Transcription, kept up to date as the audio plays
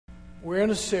We're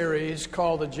in a series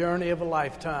called The Journey of a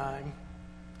Lifetime,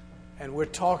 and we're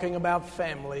talking about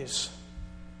families.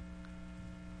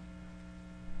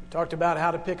 We talked about how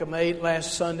to pick a mate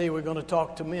last Sunday. We're going to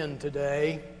talk to men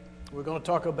today. We're going to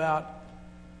talk about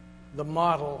the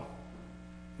model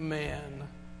man,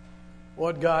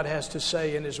 what God has to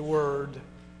say in His Word.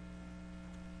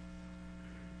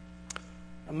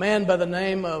 A man by the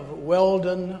name of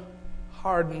Weldon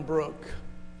Hardenbrook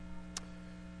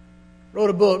wrote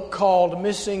a book called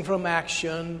Missing from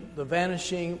Action, The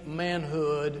Vanishing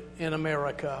Manhood in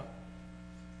America.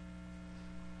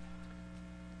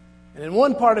 And in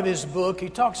one part of his book, he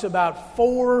talks about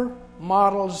 4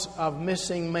 models of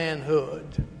missing manhood.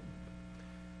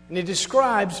 And he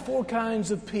describes 4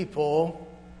 kinds of people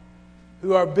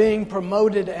who are being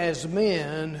promoted as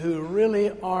men who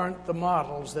really aren't the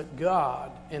models that God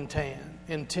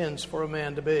intends for a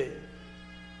man to be.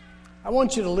 I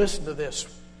want you to listen to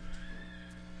this.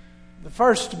 The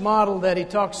first model that he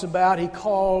talks about, he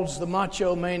calls the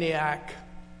macho maniac.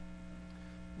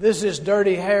 This is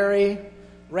Dirty Harry,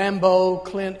 Rambo,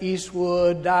 Clint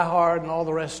Eastwood, Die Hard, and all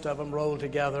the rest of them rolled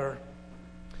together.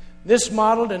 This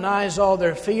model denies all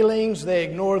their feelings. They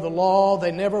ignore the law.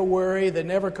 They never worry. They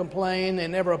never complain. They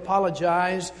never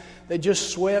apologize. They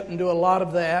just sweat and do a lot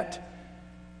of that.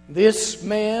 These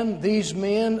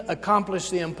men accomplish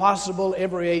the impossible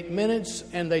every 8 minutes,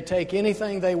 and they take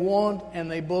anything they want, and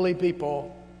they bully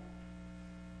people.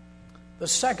 The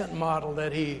second model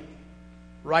that he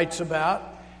writes about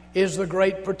is the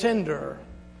great pretender.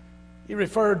 He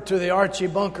referred to the Archie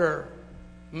Bunker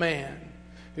man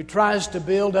who tries to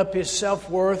build up his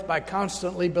self-worth by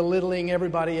constantly belittling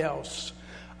everybody else,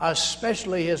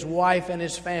 especially his wife and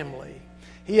his family.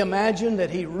 He imagined that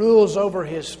he rules over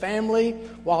his family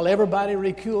while everybody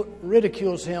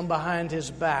ridicules him behind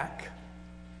his back.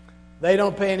 They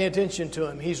don't pay any attention to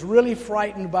him. He's really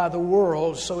frightened by the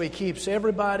world, so he keeps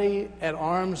everybody at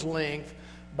arm's length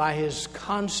by his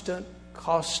constant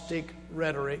caustic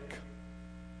rhetoric.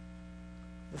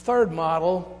 The third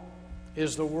model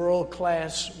is the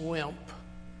world-class wimp.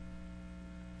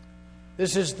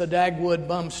 This is the Dagwood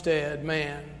Bumstead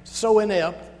man, so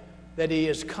inept that he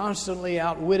is constantly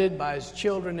outwitted by his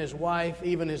children, his wife,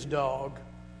 even his dog.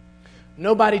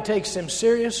 Nobody takes him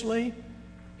seriously.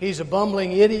 He's a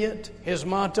bumbling idiot. His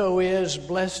motto is,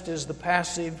 "Blessed is the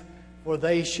passive, for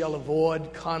they shall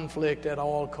avoid conflict at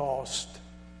all cost."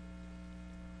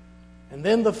 And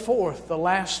then the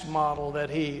last model that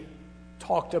he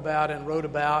talked about and wrote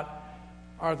about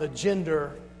are the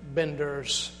gender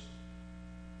benders.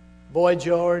 Boy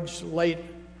George, late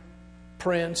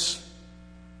Prince,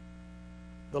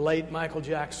 the late Michael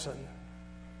Jackson.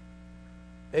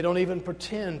 They don't even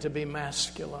pretend to be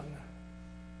masculine.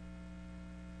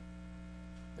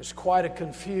 There's quite a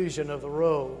confusion of the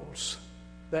roles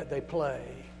that they play.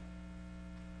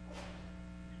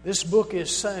 This book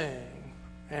is saying,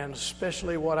 and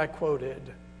especially what I quoted,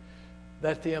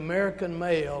 that the American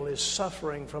male is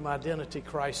suffering from identity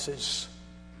crisis,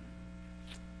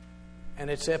 and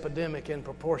it's epidemic in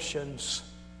proportions.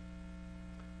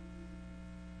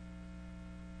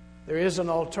 There is an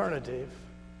alternative,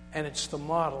 and it's the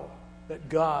model that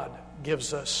God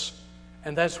gives us.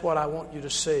 And that's what I want you to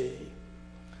see.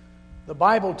 The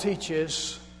Bible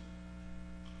teaches,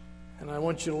 and I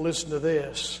want you to listen to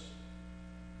this,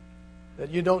 that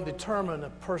you don't determine a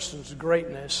person's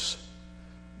greatness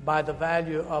by the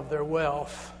value of their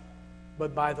wealth,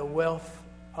 but by the wealth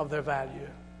of their value.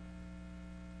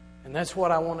 And that's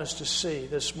what I want us to see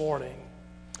this morning.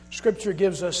 Scripture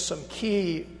gives us some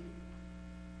key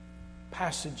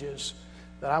passages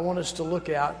that I want us to look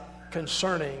at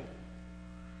concerning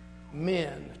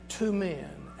men, 2 men,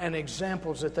 and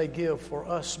examples that they give for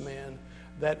us men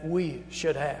that we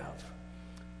should have.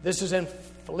 This is in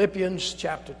Philippians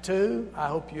chapter 2. I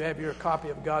hope you have your copy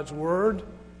of God's Word,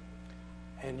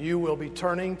 and you will be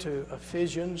turning to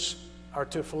Philippians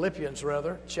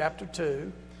chapter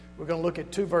 2. We're going to look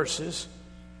at 2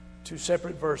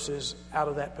 separate verses out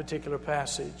of that particular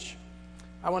passage.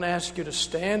 I want to ask you to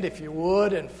stand, if you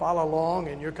would, and follow along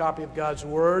in your copy of God's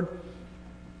Word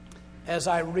as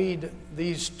I read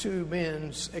these 2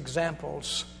 men's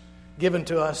examples given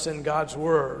to us in God's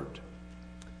Word.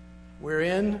 We're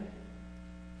in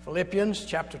Philippians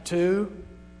chapter 2,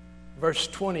 verse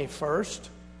 20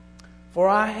 first. "For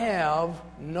I have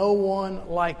no one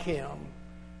like him."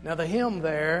 Now the him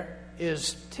there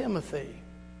is Timothy,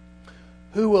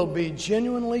 "who will be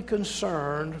genuinely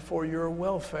concerned for your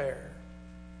welfare."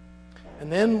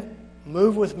 And then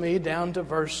move with me down to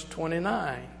verse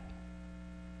 29.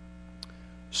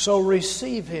 "So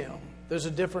receive him." There's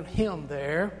a different him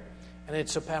there, and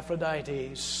it's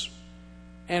Epaphroditus.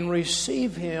 and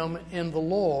receive him in the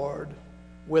Lord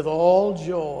with all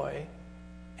joy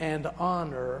and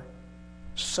honor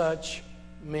such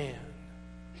men.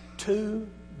 Two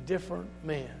different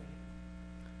men.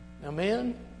 Now,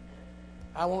 men,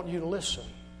 I want you to listen.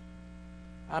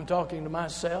 I'm talking to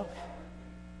myself,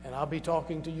 and I'll be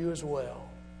talking to you as well.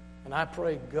 And I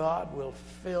pray God will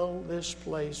fill this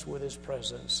place with his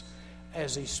presence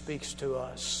as he speaks to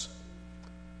us.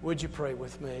 Would you pray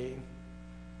with me?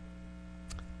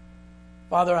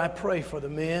 Father, I pray for the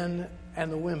men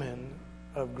and the women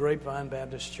of Grapevine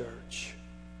Baptist Church.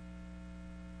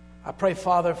 I pray,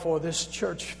 Father, for this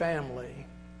church family,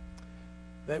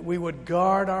 that we would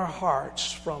guard our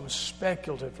hearts from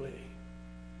speculatively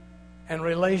and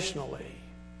relationally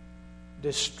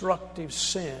destructive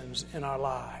sins in our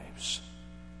lives.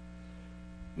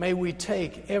 May we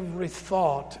take every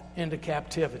thought into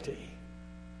captivity,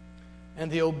 and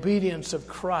the obedience of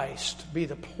Christ be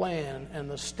the plan and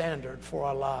the standard for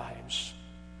our lives.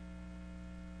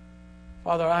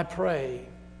 Father, I pray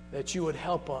that you would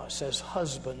help us as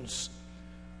husbands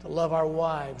to love our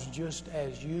wives just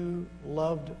as you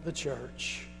loved the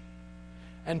church,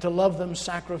 and to love them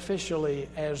sacrificially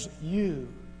as you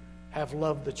have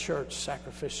loved the church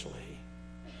sacrificially,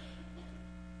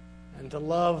 and to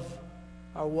love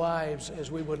our wives as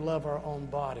we would love our own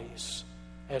bodies,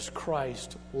 as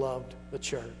Christ loved the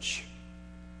church.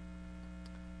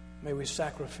 May we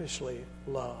sacrificially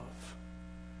love.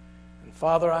 And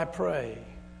Father, I pray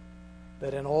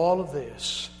that in all of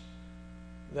this,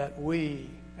 that we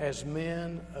as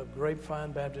men of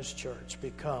Grapevine Baptist Church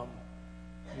become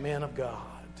men of God.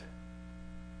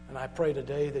 And I pray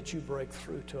today that you break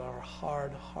through to our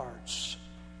hard hearts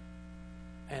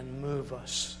and move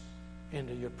us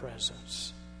into your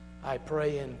presence. I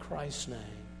pray in Christ's name.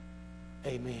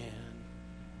 Amen.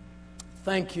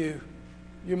 Thank you.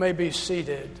 You may be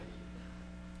seated.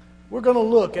 We're going to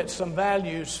look at some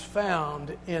values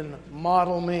found in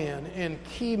model men, in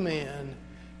key men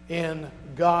in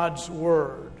God's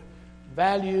Word.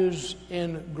 Values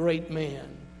in great men.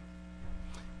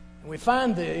 And we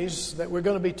find these that we're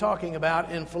going to be talking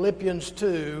about in Philippians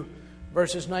 2,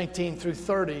 verses 19 through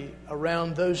 30,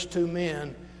 around those two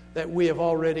men that we have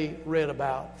already read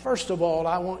about. First of all,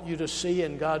 I want you to see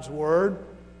in God's Word,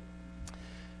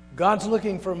 God's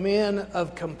looking for men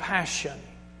of compassion.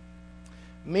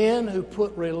 Men who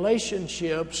put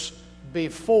relationships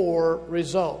before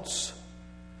results.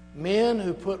 Men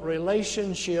who put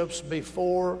relationships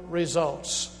before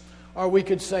results. Or we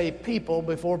could say people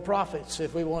before prophets,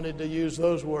 if we wanted to use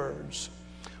those words.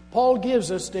 Paul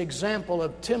gives us the example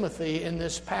of Timothy in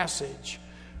this passage.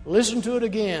 Listen to it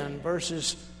again,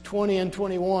 verses 20 and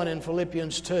 21 in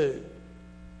Philippians 2.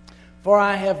 For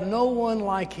I have no one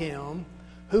like him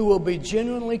who will be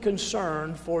genuinely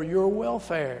concerned for your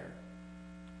welfare.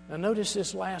 Now notice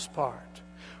this last part.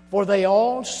 For they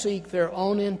all seek their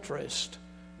own interest,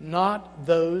 not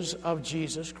those of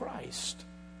Jesus Christ.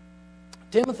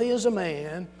 Timothy is a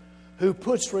man who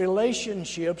puts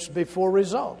relationships before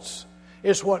results.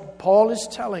 It's what Paul is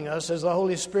telling us as the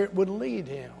Holy Spirit would lead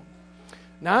him.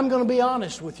 Now I'm going to be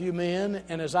honest with you men,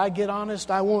 and as I get honest,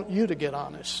 I want you to get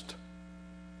honest.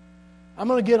 I'm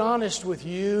going to get honest with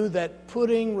you that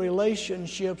putting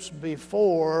relationships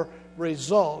before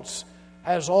results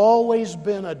has always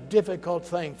been a difficult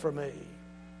thing for me.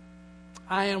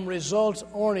 I am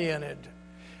results-oriented.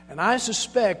 And I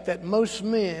suspect that most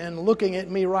men looking at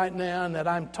me right now and that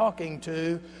I'm talking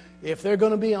to, if they're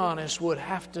going to be honest, would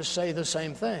have to say the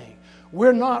same thing.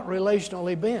 We're not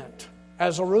relationally bent,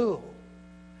 as a rule.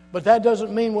 But that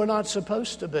doesn't mean we're not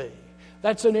supposed to be.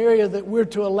 That's an area that we're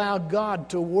to allow God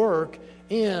to work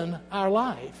in our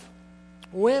life.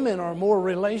 Women are more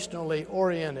relationally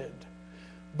oriented.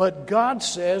 But God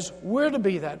says we're to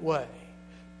be that way.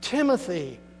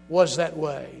 Timothy was that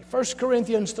way. 1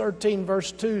 Corinthians 13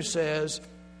 verse 2 says,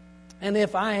 and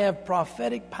if I have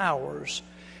prophetic powers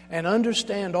and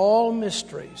understand all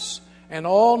mysteries and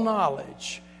all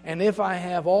knowledge, and if I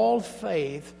have all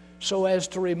faith so as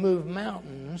to remove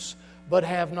mountains, but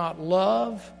have not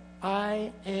love,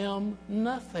 I am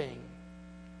nothing.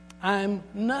 I'm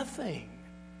nothing.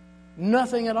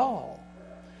 Nothing at all.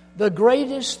 The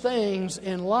greatest things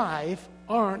in life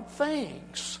aren't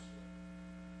things.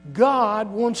 God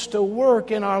wants to work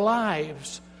in our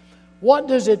lives. What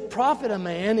does it profit a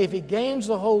man if he gains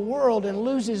the whole world and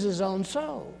loses his own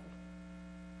soul?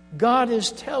 God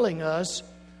is telling us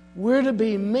we're to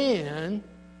be men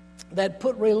that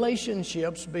put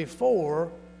relationships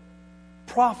before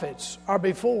profits or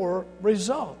before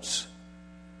results.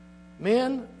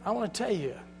 Men, I want to tell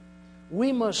you,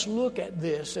 we must look at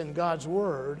this in God's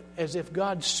Word as if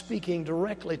God's speaking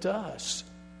directly to us.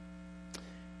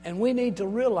 And we need to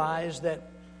realize that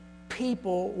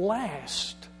people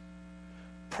last.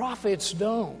 Prophets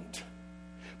don't.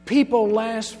 People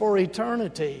last for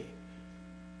eternity.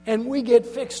 And we get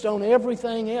fixed on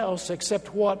everything else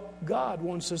except what God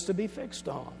wants us to be fixed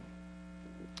on.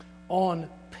 On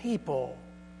people.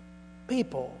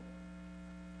 People.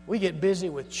 We get busy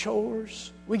with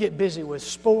chores. We get busy with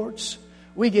sports.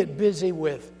 We get busy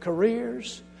with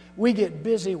careers. We get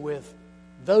busy with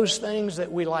those things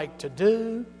that we like to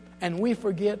do. And we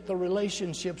forget the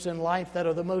relationships in life that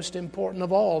are the most important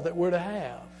of all that we're to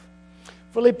have.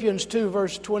 Philippians 2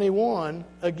 verse 21,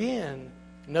 again,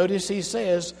 notice he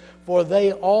says, for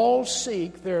they all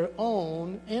seek their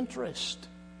own interest.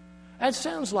 That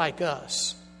sounds like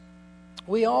us.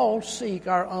 We all seek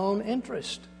our own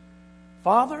interest.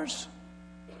 Fathers,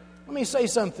 let me say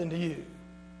something to you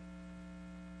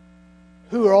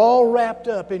who are all wrapped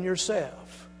up in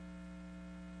yourself.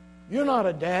 You're not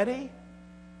a daddy.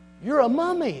 You're a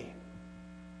mummy.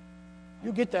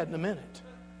 You'll get that in a minute.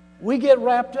 We get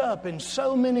wrapped up in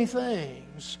so many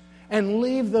things and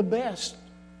leave the best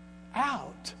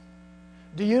out.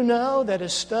 Do you know that a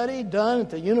study done at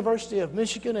the University of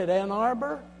Michigan at Ann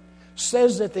Arbor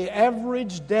says that the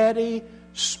average daddy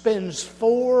spends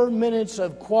 4 minutes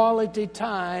of quality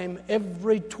time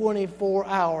every 24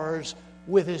 hours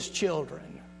with his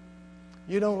children?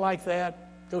 You don't like that?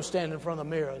 Go stand in front of the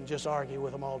mirror and just argue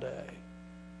with them all day.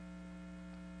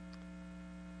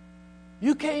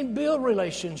 You can't build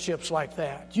relationships like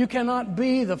that. You cannot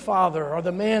be the father or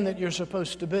the man that you're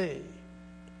supposed to be.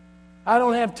 I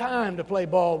don't have time to play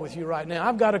ball with you right now.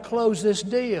 I've got to close this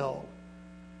deal.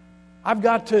 I've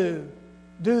got to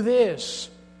do this.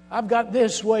 I've got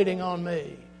this waiting on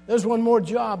me. There's one more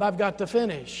job I've got to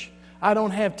finish. I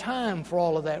don't have time for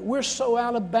all of that. We're so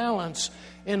out of balance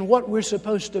in what we're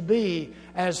supposed to be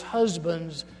as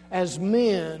husbands, as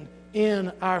men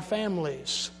in our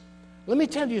families. Let me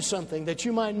tell you something that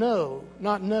you might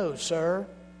not know, sir.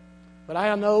 But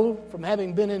I know from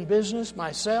having been in business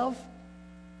myself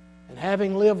and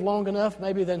having lived long enough,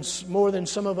 maybe more than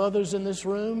some of others in this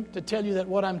room, to tell you that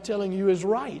what I'm telling you is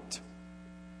right.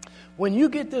 When you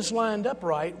get this lined up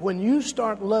right, when you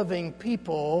start loving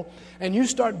people and you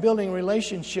start building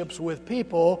relationships with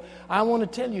people, I want to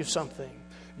tell you something.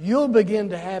 You'll begin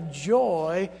to have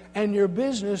joy and your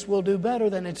business will do better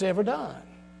than it's ever done.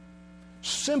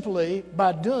 Simply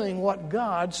by doing what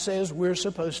God says we're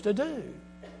supposed to do.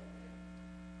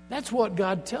 That's what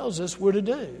God tells us we're to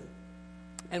do.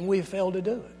 And we fail to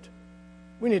do it.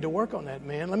 We need to work on that,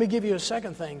 man. Let me give you a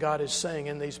second thing God is saying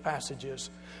in these passages.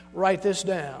 Write this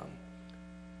down.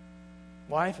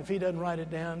 Wife, if he doesn't write it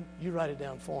down, you write it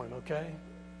down for him, okay?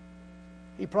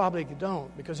 He probably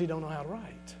don't because he don't know how to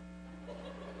write.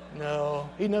 No,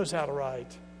 he knows how to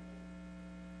write.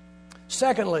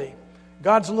 Secondly,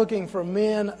 God's looking for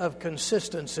men of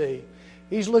consistency.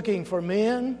 He's looking for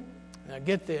men, now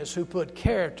get this, who put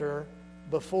character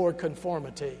before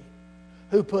conformity.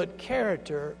 Who put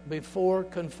character before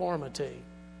conformity.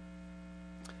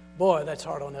 Boy, that's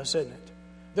hard on us, isn't it?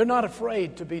 They're not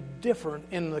afraid to be different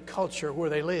in the culture where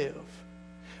they live.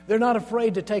 They're not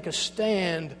afraid to take a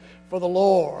stand for the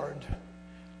Lord.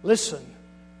 Listen,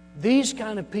 these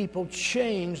kind of people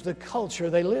change the culture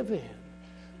they live in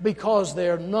because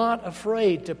they're not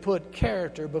afraid to put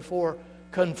character before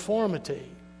conformity.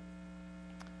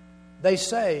 They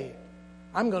say,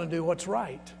 I'm going to do what's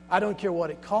right. I don't care what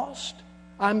it costs.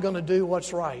 I'm going to do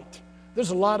what's right.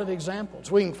 There's a lot of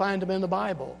examples. We can find them in the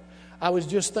Bible. I was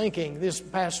just thinking this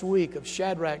past week of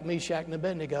Shadrach, Meshach, and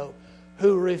Abednego,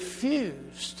 who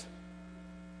refused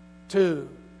to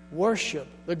worship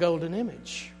the golden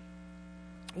image.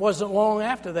 It wasn't long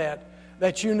after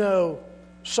that you know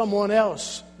someone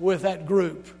else with that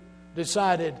group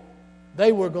decided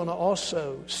they were going to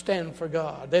also stand for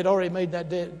God. They'd already made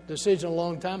that decision a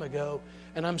long time ago,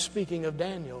 and I'm speaking of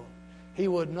Daniel. He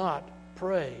would not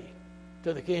pray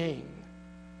to the king.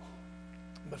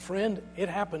 But friend, it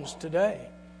happens today.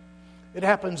 It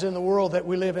happens in the world that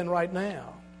we live in right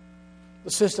now. The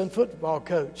assistant football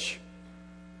coach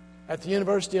at the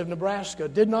University of Nebraska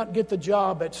did not get the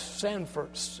job at Stanford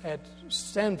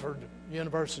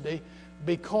University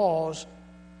because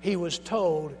he was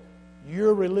told,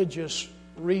 your religious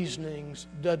reasonings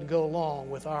doesn't go along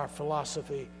with our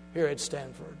philosophy here at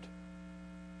Stanford.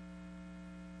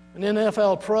 An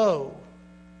NFL pro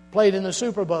played in the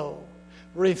Super Bowl,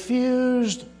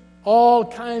 refused all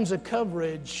kinds of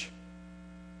coverage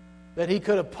that he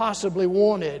could have possibly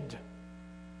wanted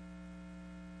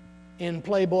in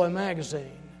Playboy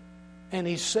magazine. And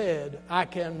he said, I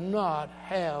cannot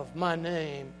have my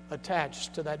name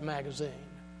attached to that magazine.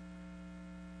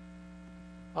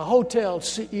 A hotel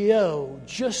CEO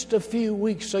just a few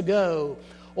weeks ago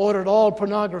ordered all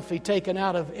pornography taken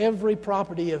out of every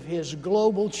property of his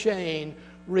global chain,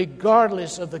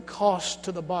 regardless of the cost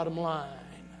to the bottom line.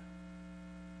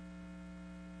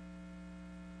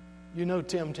 You know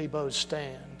Tim Tebow's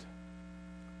stand.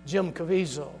 Jim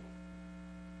Caviezel,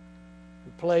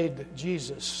 who played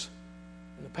Jesus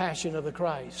in The Passion of the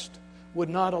Christ, would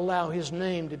not allow his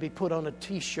name to be put on a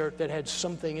T-shirt that had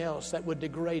something else that would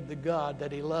degrade the God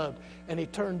that he loved. And he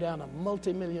turned down a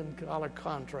multi-million-dollar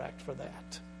contract for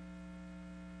that.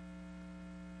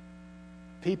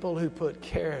 People who put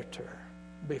character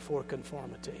before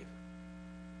conformity.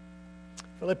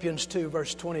 Philippians 2,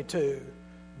 verse 22.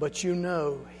 But you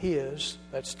know his,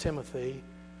 that's Timothy,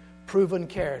 proven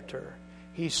character.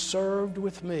 He served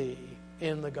with me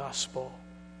in the gospel.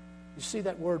 You see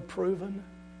that word proven?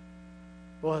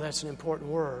 Boy, that's an important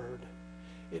word.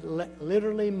 It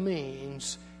literally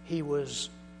means he was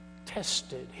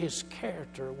tested. His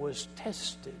character was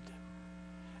tested.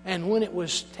 And when it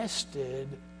was tested,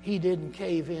 he didn't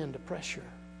cave in to pressure.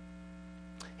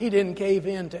 He didn't cave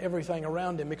in to everything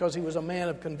around him because he was a man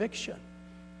of conviction.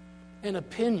 An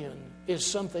opinion is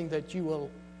something that you will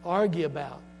argue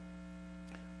about.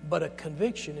 But a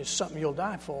conviction is something you'll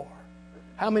die for.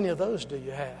 How many of those do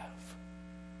you have?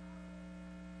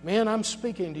 Man, I'm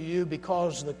speaking to you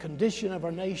because the condition of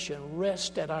our nation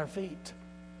rests at our feet.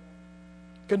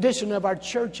 Condition of our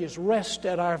churches rests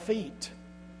at our feet.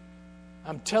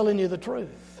 I'm telling you the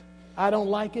truth. I don't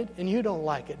like it and you don't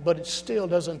like it, but it still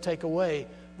doesn't take away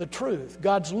the truth.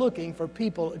 God's looking for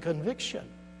people of conviction.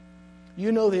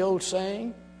 You know the old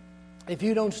saying, if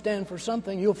you don't stand for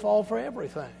something, you'll fall for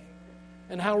everything.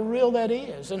 And how real that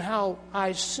is, and how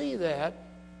I see that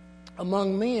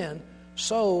among men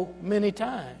so many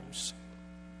times.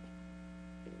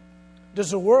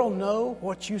 Does the world know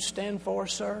what you stand for,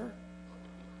 sir?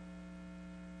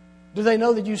 Do they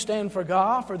know that you stand for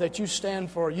golf, or that you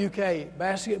stand for UK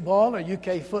basketball or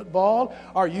UK football,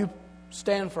 or you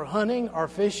stand for hunting or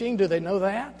fishing? Do they know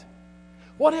that?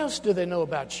 What else do they know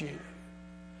about you?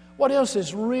 What else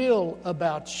is real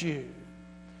about you?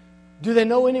 Do they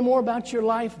know any more about your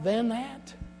life than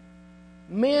that?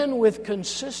 Men with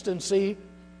consistency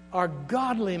are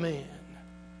godly men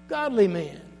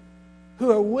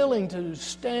who are willing to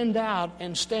stand out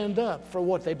and stand up for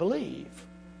what they believe,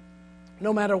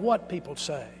 no matter what people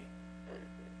say.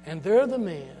 And they're the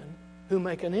men who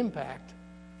make an impact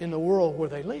in the world where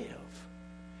they live.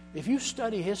 If you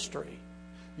study history,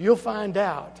 you'll find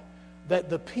out that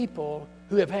the people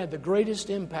who have had the greatest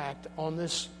impact on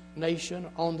this nation,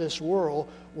 on this world,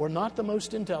 were not the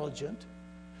most intelligent.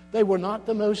 They were not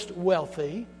the most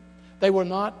wealthy. They were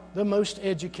not the most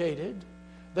educated.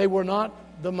 They were not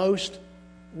the most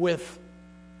with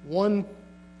one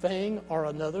thing or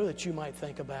another that you might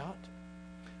think about.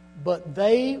 But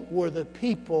they were the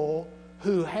people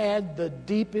who had the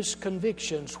deepest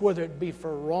convictions, whether it be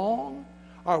for wrong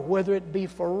or whether it be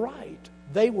for right.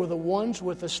 They were the ones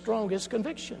with the strongest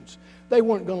convictions. They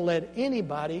weren't going to let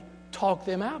anybody talk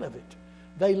them out of it.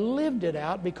 They lived it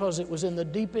out because it was in the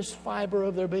deepest fiber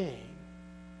of their being.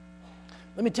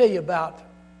 Let me tell you about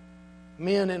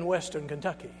men in Western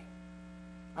Kentucky.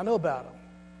 I know about them.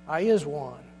 I is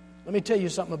one. Let me tell you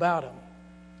something about them.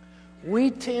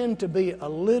 We tend to be a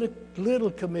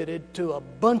little committed to a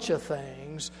bunch of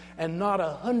things and not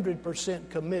 100%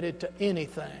 committed to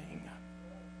anything.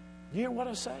 You hear what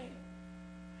I say?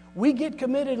 We get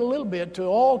committed a little bit to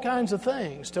all kinds of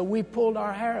things till we pulled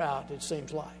our hair out, it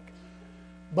seems like.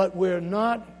 But we're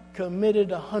not committed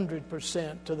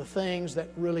 100% to the things that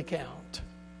really count.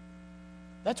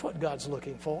 That's what God's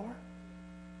looking for.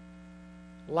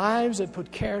 Lives that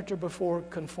put character before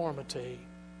conformity.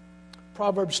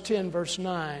 Proverbs 10, verse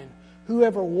 9.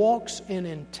 Whoever walks in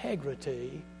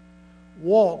integrity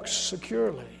walks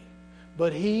securely,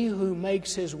 but he who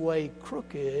makes his way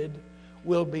crooked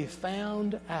will be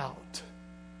found out.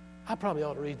 I probably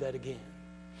ought to read that again.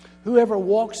 Whoever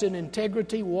walks in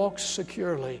integrity walks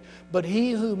securely, but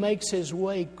he who makes his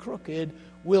way crooked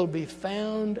will be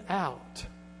found out.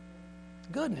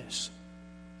 Goodness.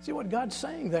 See what God's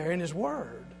saying there in His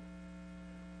Word.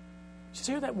 You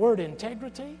see that word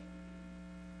integrity?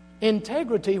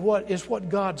 Integrity is what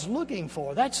God's looking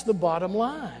for. That's the bottom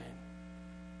line.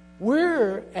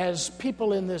 We're, as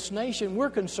people in this nation, we're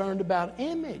concerned about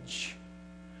image.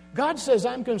 God says,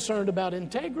 I'm concerned about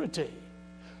integrity.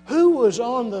 Who was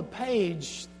on the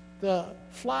page, the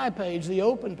fly page, the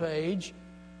open page,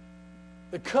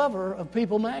 the cover of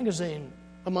People magazine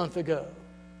a month ago?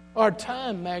 Or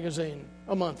Time magazine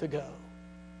a month ago?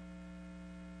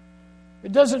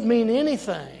 It doesn't mean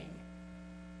anything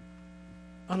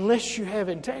unless you have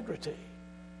integrity.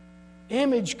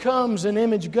 Image comes and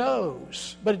image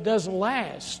goes, but it doesn't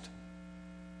last.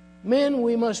 Men,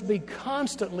 we must be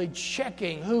constantly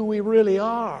checking who we really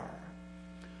are.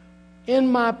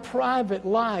 In my private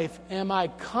life, am I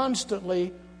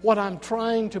constantly what I'm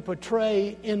trying to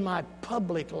portray in my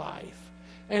public life?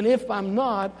 And if I'm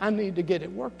not, I need to get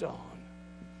it worked on.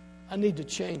 I need to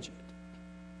change it.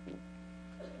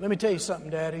 Let me tell you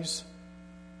something, daddies,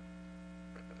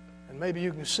 and maybe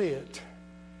you can see it.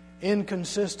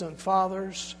 Inconsistent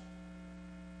fathers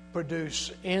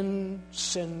produce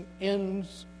insecure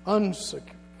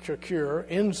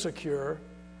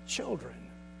children.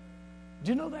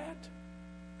 Do you know that?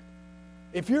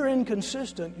 If you're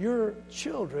inconsistent, your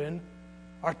children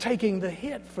are taking the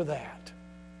hit for that.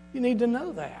 You need to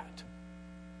know that.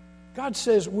 God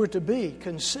says we're to be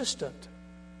consistent.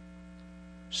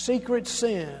 Secret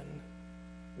sin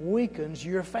weakens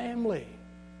your family.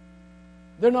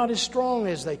 They're not as strong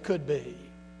as they could be.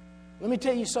 Let me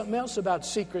tell you something else about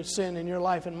secret sin in your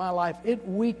life and my life. It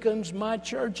weakens my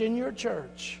church and your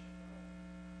church.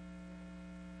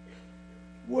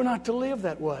 We're not to live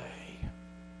that way.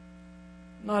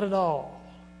 Not at all.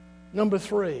 Number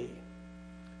 3,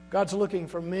 God's looking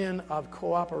for men of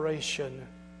cooperation.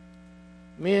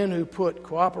 Men who put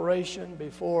cooperation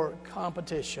before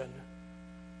competition.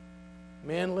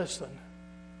 Men, listen.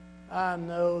 I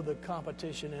know the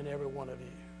competition in every one of you.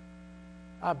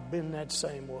 I've been that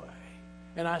same way.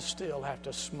 And I still have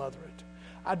to smother it.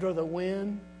 I'd rather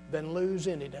win than lose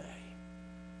any day.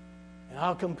 And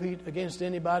I'll compete against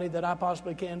anybody that I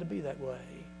possibly can to be that way.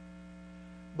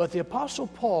 But the Apostle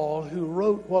Paul, who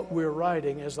wrote what we're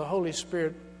writing as the Holy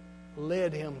Spirit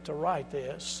led him to write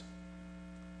this,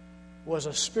 was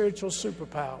a spiritual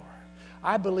superpower.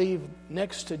 I believe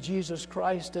next to Jesus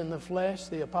Christ in the flesh,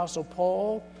 the Apostle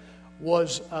Paul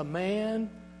was a man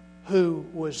who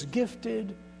was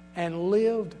gifted and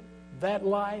lived that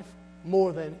life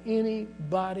more than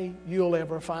anybody you'll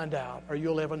ever find out or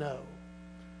you'll ever know.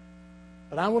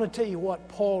 But I want to tell you what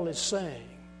Paul is saying,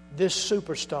 this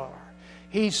superstar.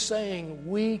 He's saying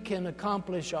we can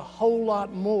accomplish a whole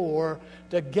lot more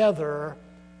together,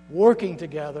 working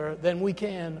together, than we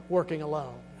can working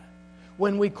alone.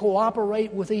 When we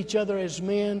cooperate with each other as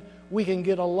men, we can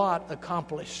get a lot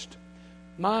accomplished.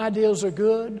 My ideas are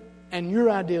good, and your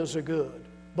ideas are good.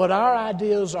 But our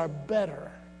ideas are better.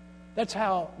 That's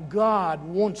how God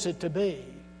wants it to be.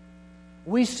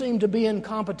 We seem to be in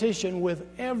competition with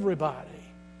everybody,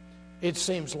 it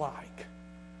seems like.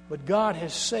 But God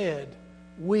has said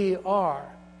we are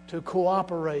to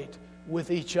cooperate with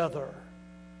each other.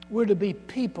 We're to be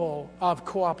people of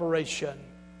cooperation.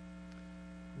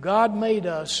 God made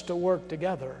us to work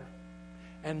together,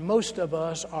 and most of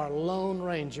us are lone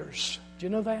rangers. Do you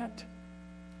know that?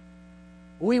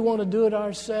 We want to do it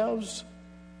ourselves,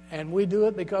 and we do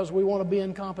it because we want to be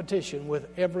in competition with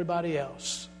everybody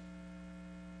else.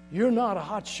 You're not a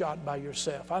hot shot by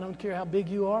yourself. I don't care how big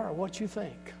you are or what you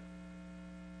think.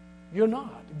 You're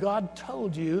not. God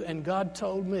told you and God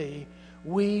told me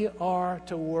we are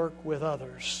to work with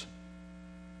others.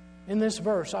 In this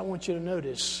verse, I want you to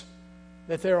notice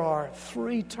that there are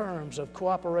 3 terms of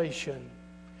cooperation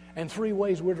and 3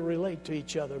 ways we're to relate to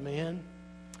each other, men.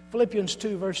 Philippians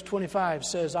 2 verse 25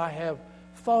 says, I have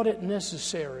thought it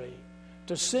necessary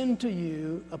to send to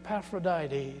you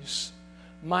Epaphroditus,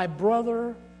 my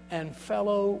brother and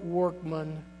fellow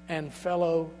workman and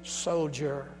fellow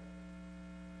soldier.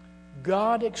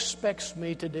 God expects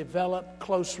me to develop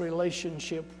close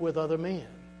relationship with other men.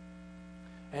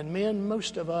 And men,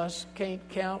 most of us can't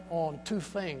count on 2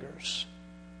 fingers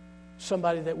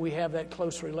somebody that we have that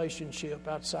close relationship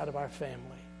outside of our family.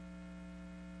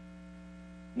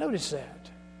 Notice that.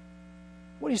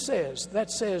 What he says,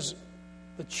 that says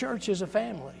the church is a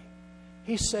family.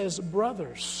 He says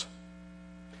brothers.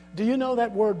 Do you know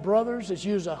that word brothers is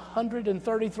used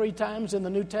 133 times in the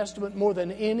New Testament, more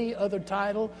than any other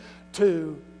title,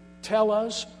 to tell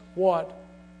us what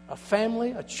a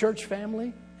family, a church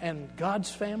family, and God's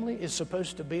family is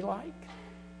supposed to be like?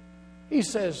 He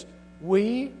says,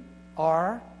 we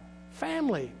are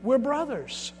family. We're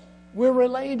brothers. We're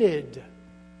related.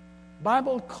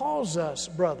 Bible calls us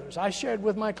brothers. I shared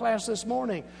with my class this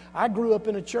morning. I grew up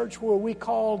in a church where we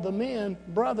called the men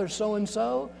brother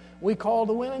so-and-so. We called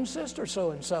the women sister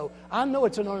so-and-so. I know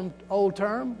it's an old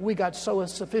term. We got so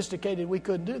sophisticated we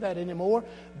couldn't do that anymore.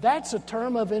 That's a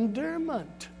term of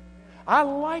endearment. I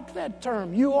like that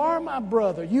term. You are my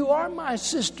brother. You are my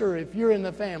sister if you're in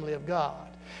the family of God.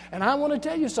 And I want to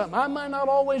tell you something. I might not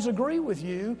always agree with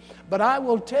you, but I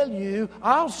will tell you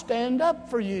I'll stand up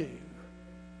for you.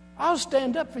 I'll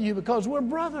stand up for you because we're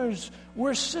brothers,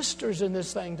 we're sisters in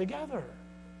this thing together.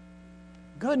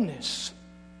 Goodness.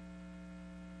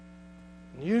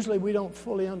 And usually we don't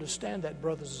fully understand that,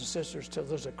 brothers and sisters, till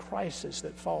there's a crisis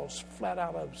that falls flat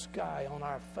out of the sky on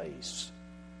our face.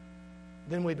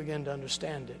 Then we begin to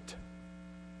understand it.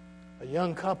 A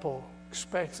young couple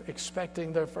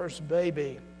expecting their first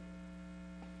baby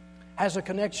has a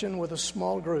connection with a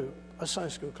small group, a Sunday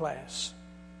school class,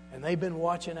 and they've been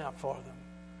watching out for them,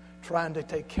 trying to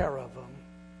take care of them.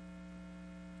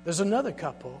 There's another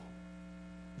couple.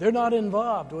 They're not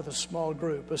involved with a small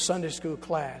group, a Sunday school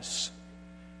class.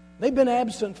 They've been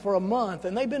absent for a month,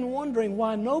 and they've been wondering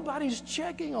why nobody's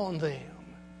checking on them.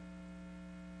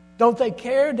 Don't they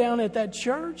care down at that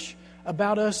church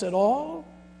about us at all?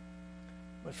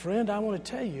 But friend, I want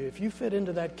to tell you, if you fit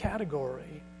into that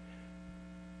category,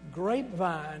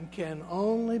 Grapevine can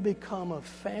only become a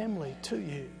family to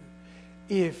you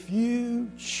if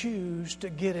you choose to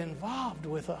get involved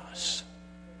with us.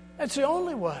 That's the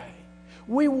only way.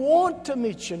 We want to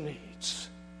meet your needs,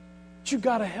 but you've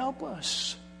got to help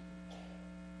us.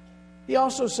 He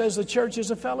also says the church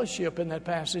is a fellowship in that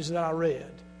passage that I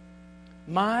read.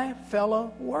 My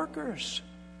fellow workers.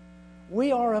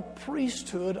 We are a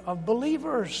priesthood of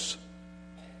believers.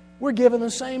 We're given the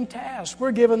same task.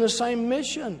 We're given the same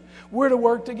mission. We're to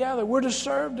work together. We're to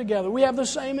serve together. We have the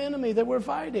same enemy that we're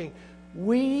fighting.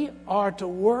 We are to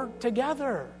work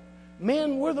together.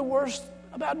 Men, we're the worst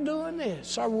about doing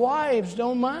this. Our wives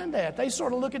don't mind that. They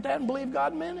sort of look at that and believe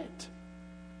God meant it.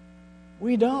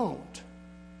 We don't.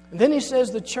 And then he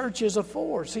says the church is a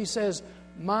force. He says,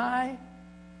 my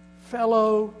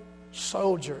fellow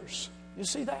soldiers. You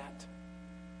see that?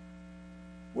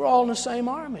 We're all in the same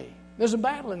army. There's a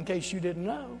battle, in case you didn't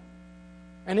know.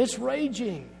 And it's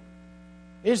raging.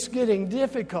 It's getting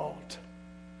difficult.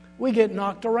 We get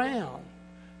knocked around.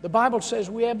 The Bible says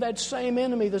we have that same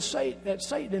enemy, that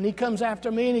Satan, and he comes after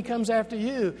me and he comes after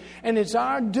you. And it's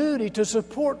our duty to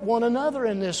support one another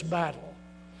in this battle.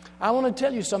 I want to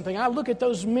tell you something. I look at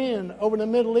those men over in the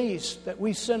Middle East that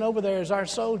we sent over there as our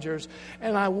soldiers,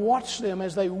 and I watch them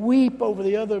as they weep over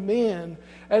the other men,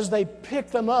 as they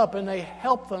pick them up and they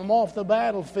help them off the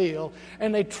battlefield,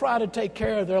 and they try to take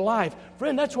care of their life.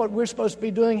 Friend, that's what we're supposed to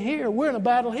be doing here. We're in a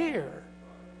battle here.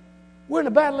 We're in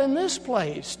a battle in this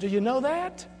place. Do you know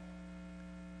that?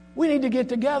 We need to get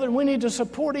together and we need to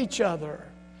support each other.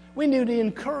 We need to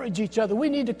encourage each other. We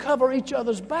need to cover each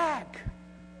other's back.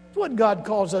 That's what God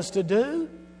calls us to do.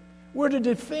 We're to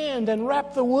defend and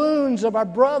wrap the wounds of our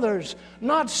brothers,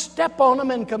 not step on them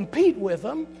and compete with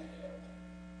them.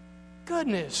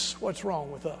 Goodness, what's wrong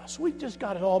with us? We've just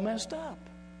got it all messed up.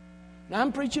 Now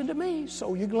I'm preaching to me,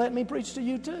 so you can let me preach to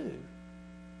you too.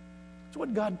 That's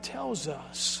what God tells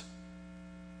us.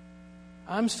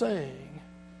 I'm saying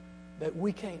that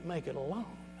we can't make it alone.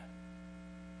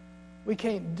 We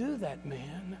can't do that,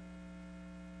 men.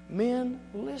 Men,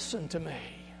 listen to me.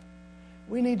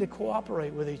 We need to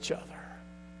cooperate with each other.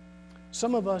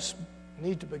 Some of us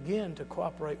need to begin to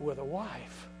cooperate with a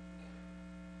wife.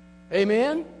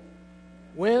 Amen?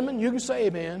 Women, you can say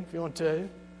amen if you want to.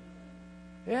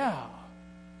 Yeah.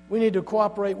 We need to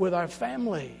cooperate with our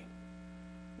family.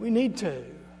 We need to.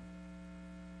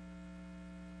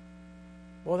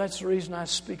 Well, that's the reason I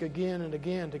speak again and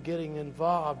again to getting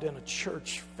involved in a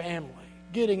church family.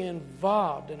 Getting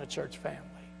involved in a church family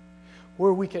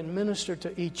where we can minister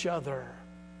to each other.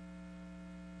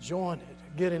 Join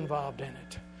it. Get involved in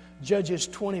it. Judges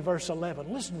 20, verse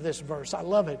 11. Listen to this verse. I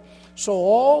love it. So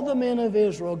all the men of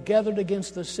Israel gathered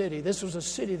against the city. This was a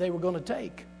city they were going to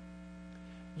take.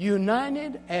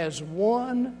 United as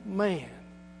one man.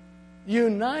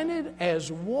 United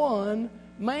as one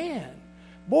man.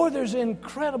 Boy, there's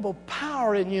incredible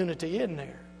power in unity, isn't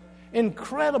there?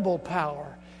 Incredible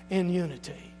power in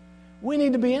unity. We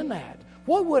need to be in that.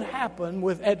 What would happen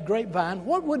at Grapevine?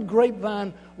 What would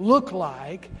Grapevine look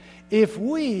like if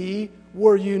we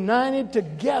were united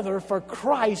together for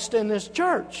Christ in this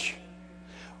church?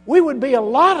 We would be a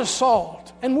lot of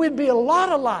salt and we'd be a lot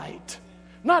of light,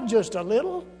 not just a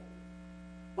little.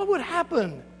 What would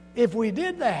happen if we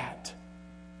did that?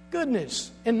 Goodness,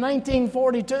 in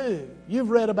 1942, you've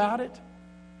read about it.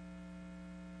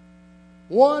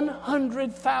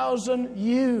 100,000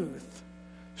 youth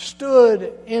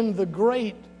stood in the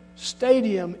great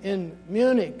stadium in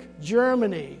Munich,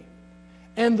 Germany,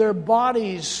 and their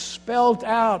bodies spelled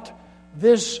out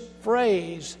this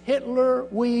phrase, Hitler,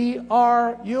 we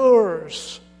are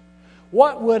yours.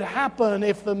 What would happen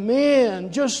if the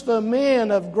men, just the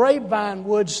men of Grapevine,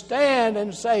 would stand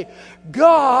and say,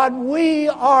 God, we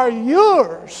are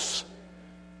yours.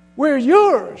 We're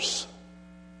yours.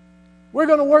 We're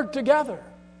going to work together.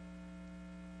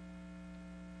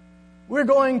 We're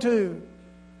going to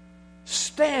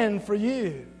stand for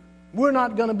you. We're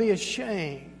not going to be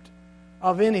ashamed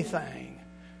of anything.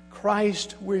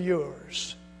 Christ, we're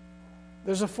yours.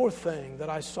 There's a fourth thing that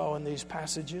I saw in these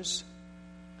passages.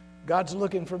 God's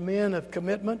looking for men of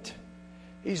commitment.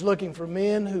 He's looking for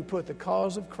men who put the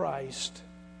cause of Christ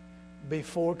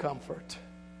before comfort.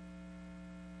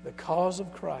 The cause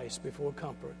of Christ before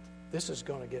comfort. This is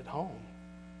going to get home.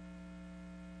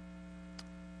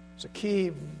 It's a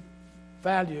key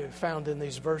value found in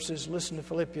these verses. Listen to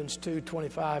Philippians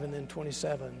 2:25 and then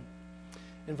 27.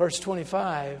 In verse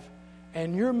 25,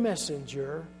 and your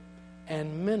messenger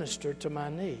and minister to my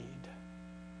need.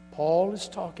 Paul is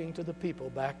talking to the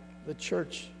people back, the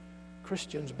church,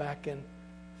 Christians back in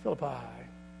Philippi.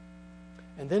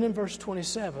 And then in verse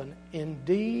 27,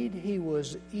 indeed he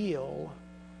was ill,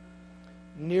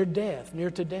 near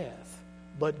to death,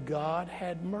 but God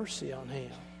had mercy on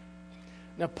him.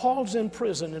 Now Paul's in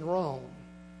prison in Rome,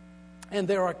 and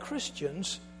there are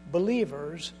Christians,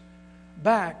 believers,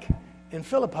 back in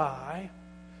Philippi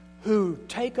who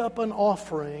take up an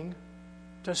offering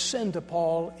to send to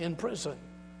Paul in prison.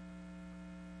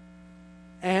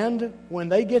 And when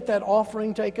they get that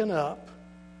offering taken up,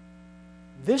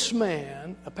 this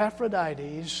man,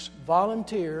 Epaphroditus,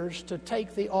 volunteers to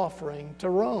take the offering to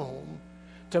Rome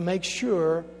to make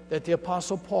sure that the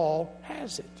Apostle Paul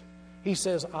has it. He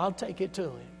says, I'll take it to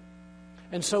him.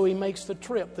 And so he makes the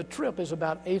trip. The trip is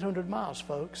about 800 miles,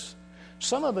 folks.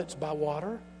 Some of it's by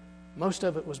water. Most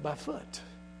of it was by foot.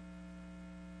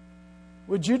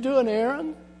 Would you do an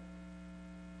errand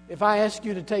if I asked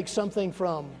you to take something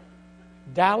from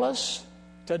Dallas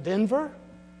to Denver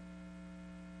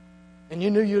and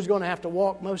you knew you was going to have to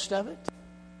walk most of it?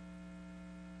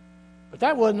 But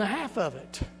that wasn't the half of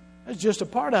it. That's just a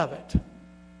part of it.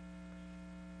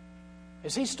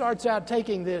 As he starts out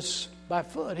taking this by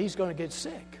foot, he's going to get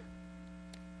sick.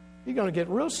 He's going to get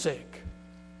real sick.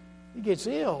 He gets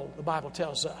ill, the Bible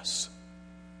tells us.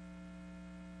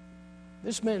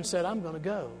 This man said, I'm going to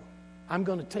go. I'm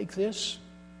going to take this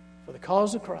for the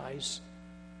cause of Christ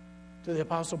to the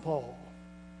Apostle Paul.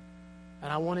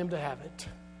 And I want him to have it.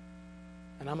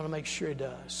 And I'm going to make sure he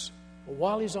does. But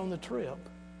while he's on the trip,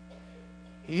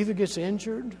 he either gets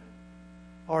injured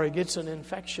or he gets an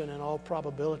infection in all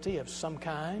probability of some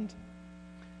kind.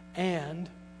 And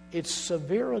it's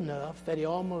severe enough that he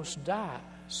almost dies.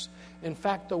 In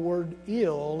fact, the word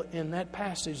ill in that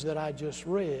passage that I just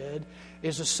read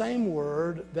is the same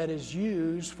word that is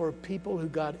used for people who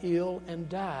got ill and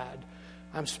died.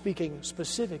 I'm speaking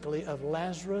specifically of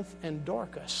Lazarus and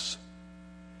Dorcas.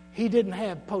 He didn't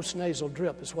have postnasal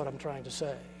drip, is what I'm trying to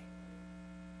say.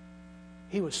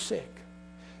 He was sick.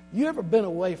 You ever been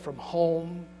away from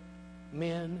home,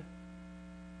 men,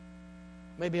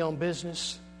 maybe on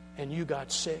business, and you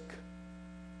got sick?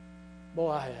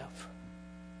 Boy, I have.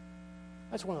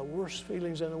 That's one of the worst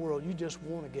feelings in the world. You just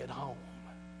want to get home,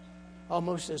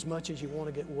 almost as much as you want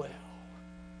to get well.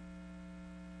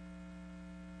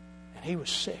 And he was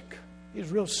sick. He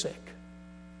was real sick.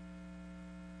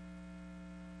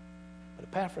 But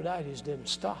Epaphroditus didn't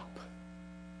stop.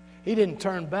 He didn't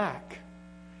turn back.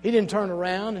 He didn't turn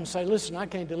around and say, listen, I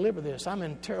can't deliver this. I'm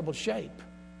in terrible shape.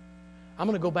 I'm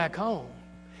going to go back home.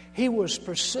 He was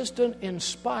persistent in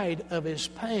spite of his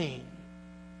pain.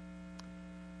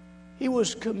 He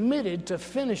was committed to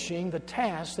finishing the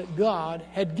task that God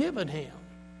had given him.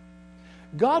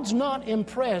 God's not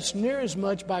impressed near as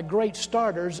much by great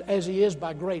starters as he is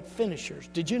by great finishers.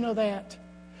 Did you know that?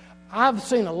 I've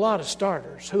seen a lot of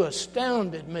starters who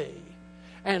astounded me,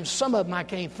 and some of them I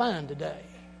can't find today.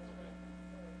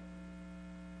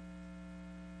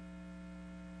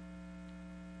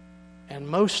 And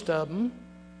most of them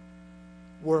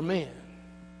were men.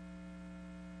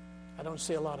 I don't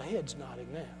see a lot of heads nodding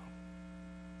now.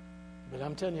 But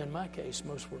I'm telling you, in my case,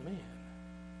 most were men.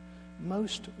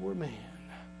 Most were men.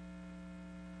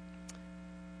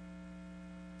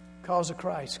 Cause of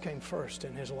Christ came first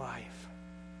in his life.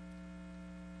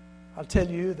 I'll tell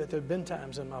you that there have been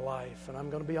times in my life, and I'm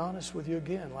going to be honest with you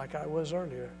again, like I was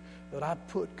earlier, that I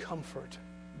put comfort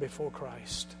before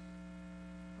Christ.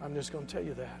 I'm just going to tell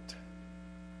you that.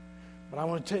 But I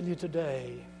want to tell you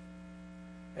today,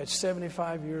 at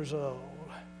 75 years old,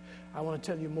 I want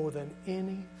to tell you more than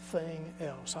anything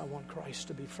else, I want Christ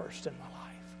to be first in my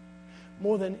life.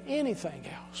 More than anything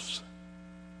else.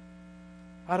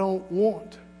 I don't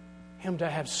want him to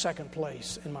have second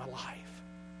place in my life.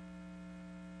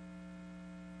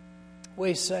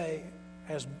 We say,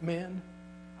 as men,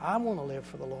 I want to live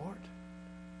for the Lord,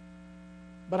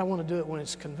 but I want to do it when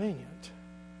it's convenient.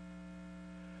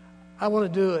 I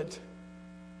want to do it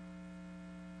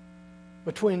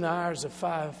between the hours of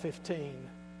 5:15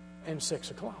 and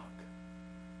 6 o'clock.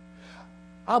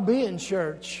 I'll be in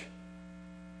church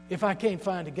if I can't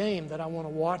find a game that I want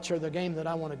to watch or the game that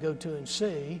I want to go to and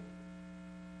see,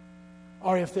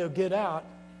 or if they'll get out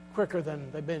quicker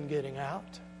than they've been getting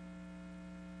out.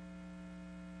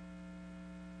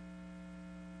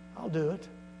 I'll do it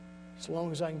as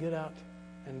long as I can get out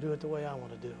and do it the way I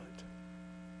want to do it.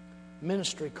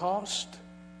 Ministry cost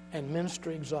and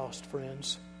ministry exhaust,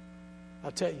 friends.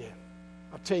 I'll tell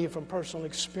you from personal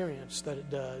experience that it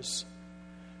does.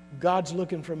 God's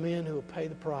looking for men who will pay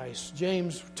the price.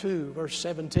 James 2, verse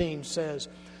 17 says,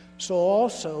 "So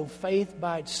also faith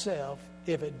by itself,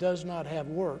 if it does not have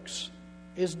works,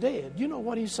 is dead." You know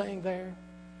what he's saying there?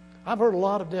 I've heard a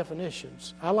lot of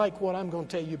definitions. I like what I'm going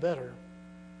to tell you better.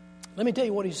 Let me tell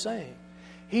you what he's saying.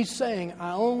 He's saying,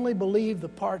 I only believe the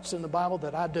parts in the Bible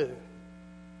that I do.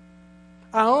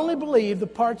 I only believe the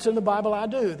parts in the Bible I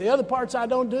do. The other parts I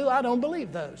don't do, I don't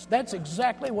believe those. That's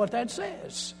exactly what that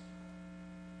says.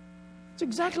 It's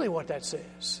exactly what that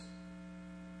says.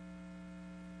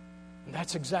 And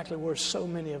that's exactly where so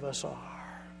many of us are.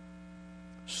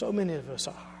 So many of us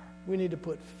are. We need to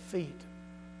put feet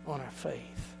on our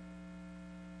faith.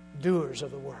 Doers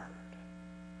of the Word.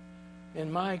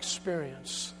 In my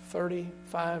experience,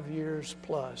 35 years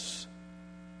plus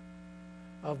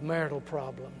of marital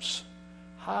problems,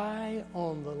 high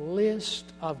on the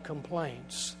list of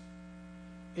complaints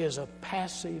is a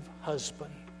passive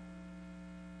husband.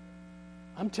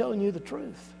 I'm telling you the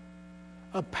truth.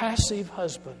 A passive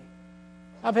husband.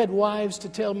 I've had wives to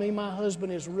tell me my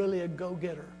husband is really a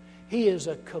go-getter. He is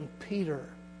a competitor.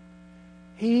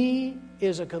 He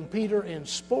is a competitor in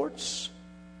sports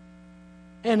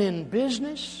and in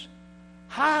business,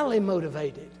 highly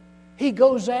motivated. He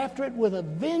goes after it with a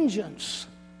vengeance.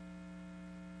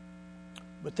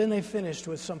 But then they finished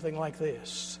with something like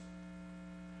this.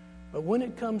 But when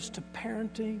it comes to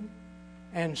parenting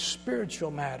and spiritual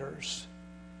matters,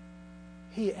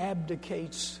 he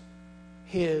abdicates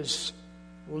his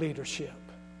leadership.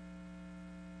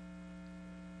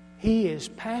 He is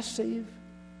passive.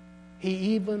 He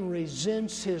even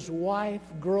resents his wife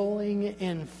growing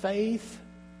in faith.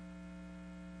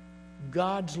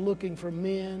 God's looking for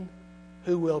men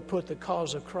who will put the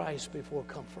cause of Christ before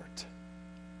comfort.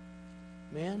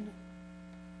 Men,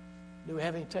 do we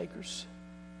have any takers?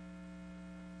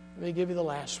 Let me give you the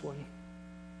last one.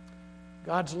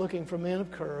 God's looking for men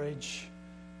of courage,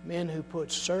 men who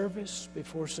put service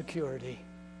before security.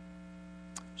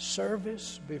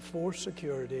 Service before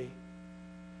security.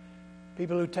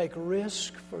 People who take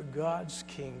risk for God's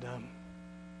kingdom.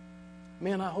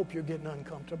 Men, I hope you're getting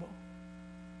uncomfortable.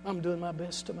 I'm doing my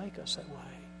best to make us that way.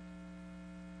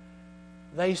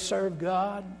 They serve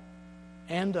God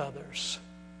and others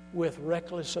with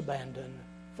reckless abandon.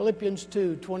 Philippians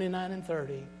 2, 29 and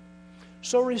 30.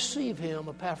 So receive him,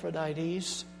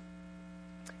 Epaphroditus,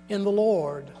 in the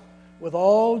Lord with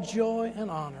all joy and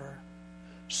honor.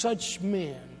 Such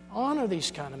men, honor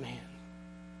these kind of men.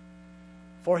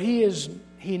 For he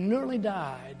nearly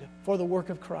died for the work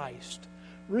of Christ,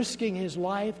 risking his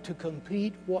life to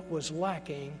complete what was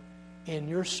lacking in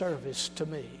your service to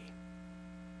me.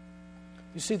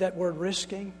 You see that word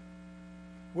risking?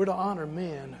 We're to honor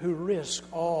men who risk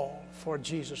all for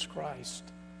Jesus Christ.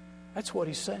 That's what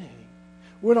he's saying.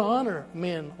 We're to honor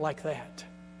men like that.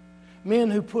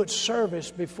 Men who put service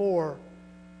before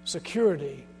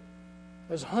security.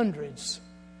 There's hundreds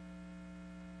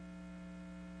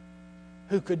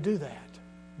who could do that,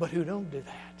 but who don't do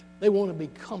that. They want to be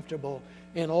comfortable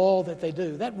in all that they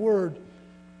do. That word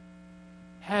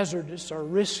hazardous or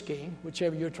risking,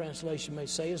 whichever your translation may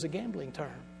say, is a gambling term.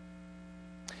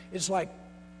 It's like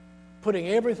putting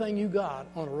everything you got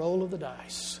on a roll of the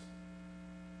dice.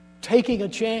 Taking a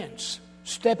chance.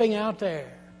 Stepping out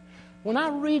there. When I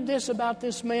read this about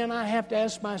this man, I have to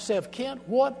ask myself, Kent,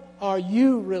 what are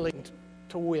you willing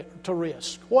to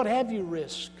risk? What have you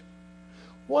risked?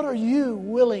 What are you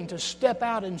willing to step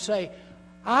out and say,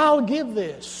 I'll give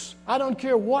this. I don't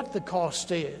care what the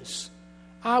cost is.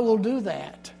 I will do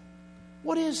that.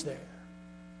 What is there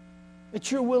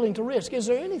that you're willing to risk? Is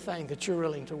there anything that you're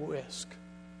willing to risk?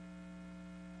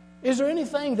 Is there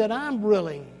anything that I'm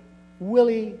really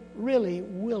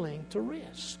willing to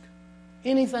risk?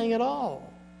 Anything at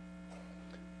all?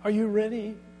 Are you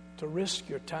ready to risk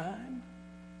your time?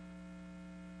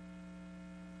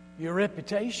 Your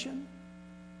reputation?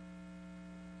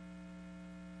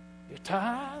 Your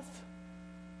tithe?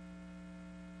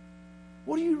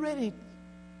 What are you ready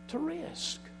to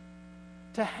risk?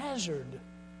 To hazard,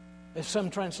 as some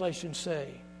translations say,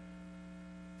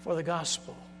 for the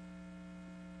gospel?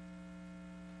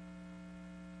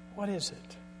 What is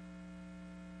it?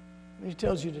 When He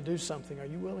tells you to do something, are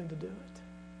you willing to do it?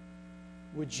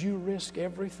 Would you risk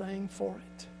everything for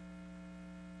it?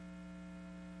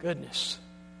 Goodness.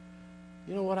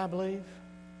 You know what I believe?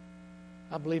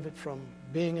 I believe it from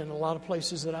being in a lot of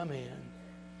places that I'm in.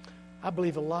 I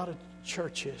believe a lot of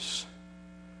churches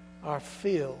are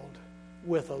filled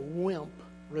with a wimp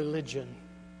religion.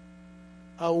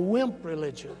 A wimp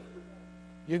religion.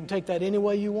 You can take that any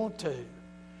way you want to.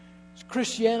 It's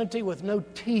Christianity with no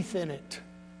teeth in it.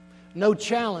 No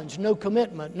challenge, no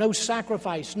commitment, no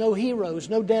sacrifice, no heroes,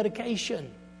 no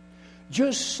dedication.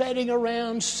 Just sitting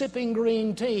around sipping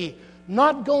green tea,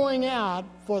 not going out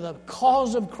for the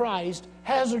cause of Christ,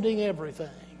 hazarding everything.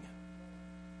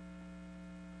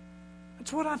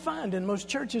 That's what I find in most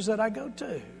churches that I go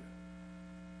to.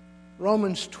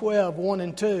 Romans 12, 1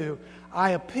 and 2.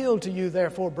 I appeal to you,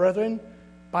 therefore, brethren,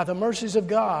 by the mercies of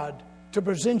God, to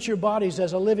present your bodies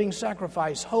as a living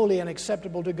sacrifice, holy and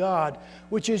acceptable to God,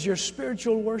 which is your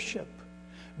spiritual worship.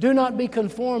 Do not be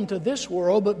conformed to this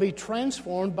world, but be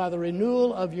transformed by the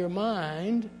renewal of your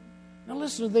mind. Now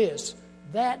listen to this.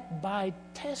 That by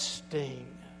testing,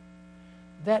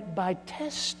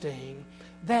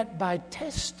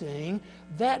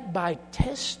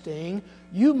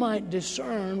 you might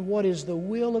discern what is the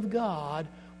will of God,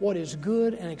 what is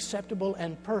good and acceptable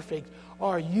and perfect.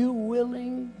 Are you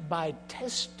willing, by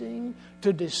testing,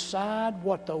 to decide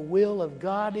what the will of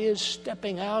God is,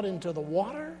 stepping out into the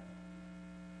water?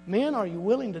 Men, are you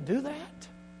willing to do that?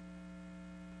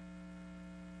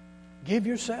 Give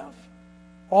yourself?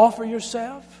 Offer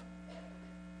yourself?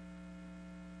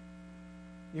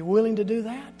 You willing to do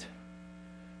that?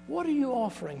 What are you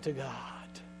offering to God,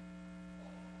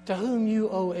 to whom you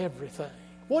owe everything?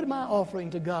 What am I offering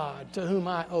to God, to whom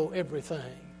I owe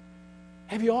everything?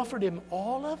 Have you offered Him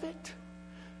all of it?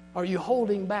 Are you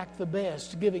holding back the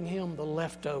best, giving Him the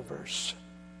leftovers?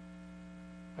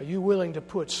 Are you willing to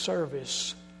put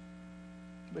service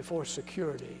before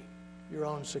security, your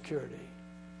own security?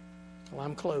 Well,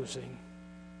 I'm closing.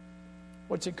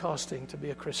 What's it costing to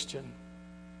be a Christian?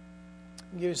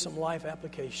 I'll give you some life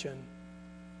application.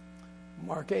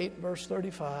 Mark 8, verse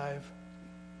 35.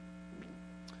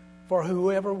 For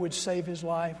whoever would save his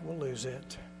life will lose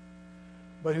it.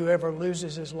 But whoever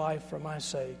loses his life for my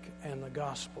sake and the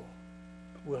gospel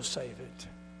will save it.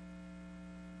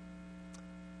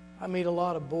 I meet a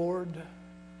lot of bored,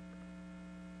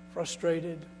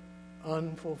 frustrated,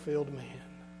 unfulfilled men.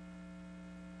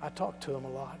 I talk to them a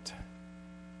lot.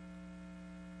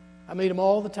 I meet them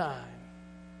all the time.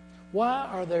 Why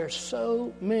are there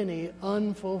so many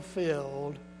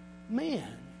unfulfilled men?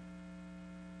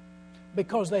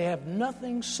 Because they have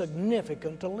nothing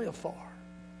significant to live for.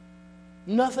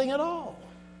 Nothing at all.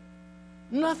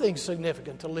 Nothing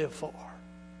significant to live for.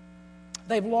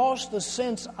 They've lost the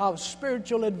sense of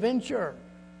spiritual adventure.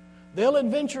 They'll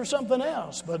adventure something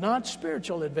else, but not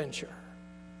spiritual adventure.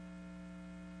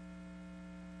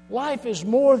 Life is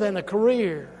more than a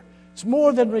career. It's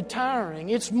more than retiring.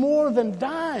 It's more than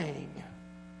dying.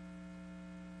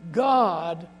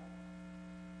 God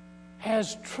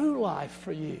has true life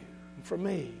for you and for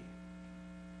me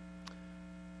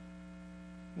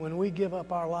when we give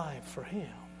up our life for Him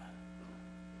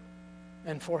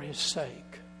and for His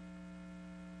sake.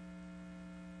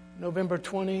 November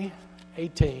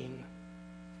 2018,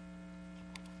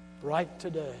 right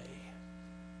today,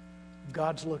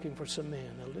 God's looking for some men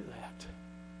that'll do that.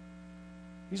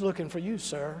 He's looking for you,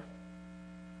 sir.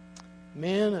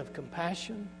 Men of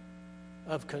compassion,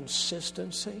 of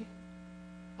consistency,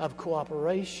 of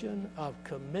cooperation, of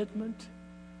commitment,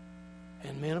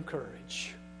 and men of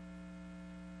courage.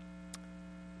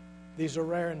 These are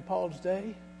rare in Paul's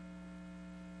day.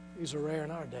 These are rare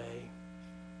in our day.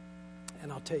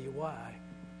 And I'll tell you why.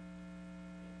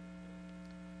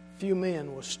 Few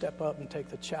men will step up and take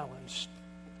the challenge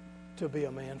to be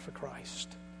a man for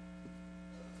Christ.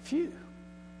 Few.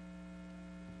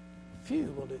 Few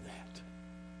will do that.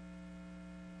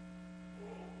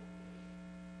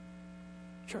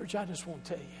 Church, I just want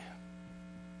to tell you,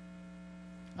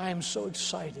 I am so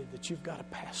excited that you've got a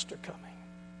pastor coming.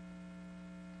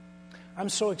 I'm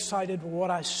so excited for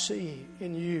what I see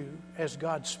in you as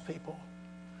God's people.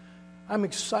 I'm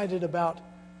excited about the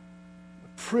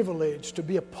privilege to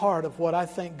be a part of what I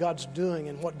think God's doing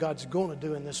and what God's going to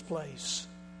do in this place.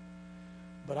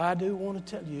 But I do want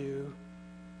to tell you,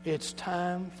 it's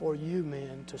time for you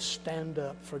men to stand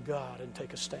up for God and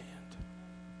take a stand.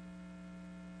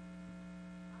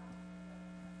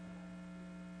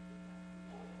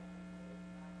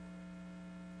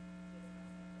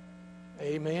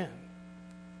 Amen.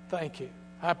 Thank you.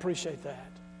 I appreciate that.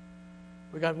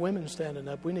 We got women standing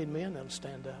up. We need men that'll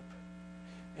stand up.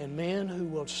 And men who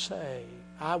will say,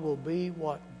 I will be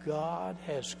what God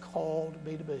has called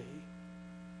me to be.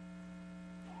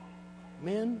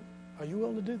 Men, are you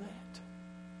willing to do that?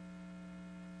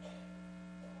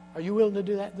 Are you willing to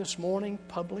do that this morning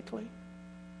publicly?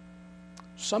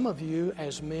 Some of you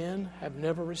as men have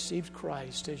never received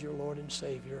Christ as your Lord and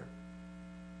Savior.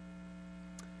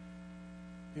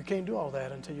 You can't do all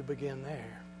that until you begin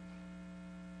there.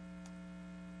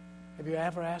 Have you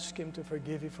ever asked Him to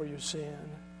forgive you for your sin?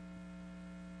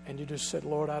 And you just said,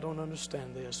 Lord, I don't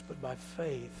understand this, but by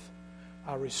faith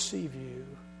I receive you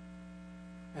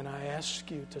and I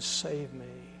ask you to save me.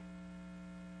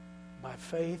 By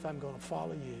faith I'm going to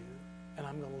follow you and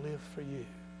I'm going to live for you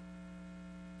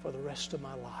for the rest of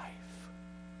my life.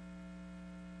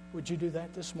 Would you do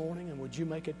that this morning, and would you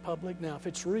make it public? Now, if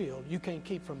it's real, you can't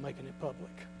keep from making it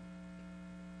public.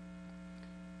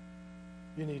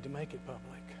 You need to make it public.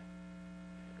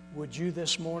 Would you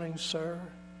this morning, sir,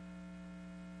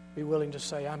 be willing to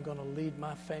say, I'm going to lead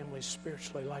my family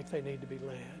spiritually like they need to be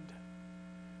led?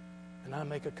 And I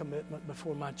make a commitment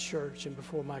before my church and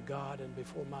before my God and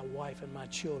before my wife and my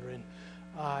children,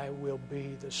 I will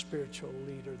be the spiritual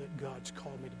leader that God's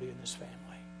called me to be in this family.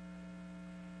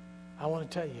 I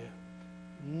want to tell you,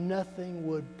 nothing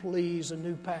would please a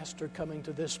new pastor coming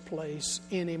to this place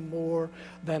any more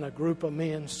than a group of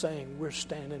men saying, we're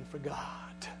standing for God.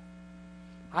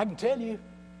 I can tell you,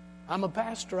 I'm a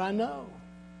pastor, I know.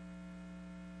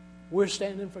 We're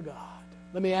standing for God.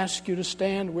 Let me ask you to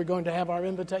stand. We're going to have our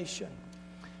invitation.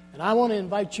 And I want to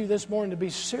invite you this morning to be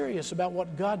serious about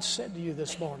what God said to you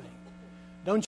this morning. Don't you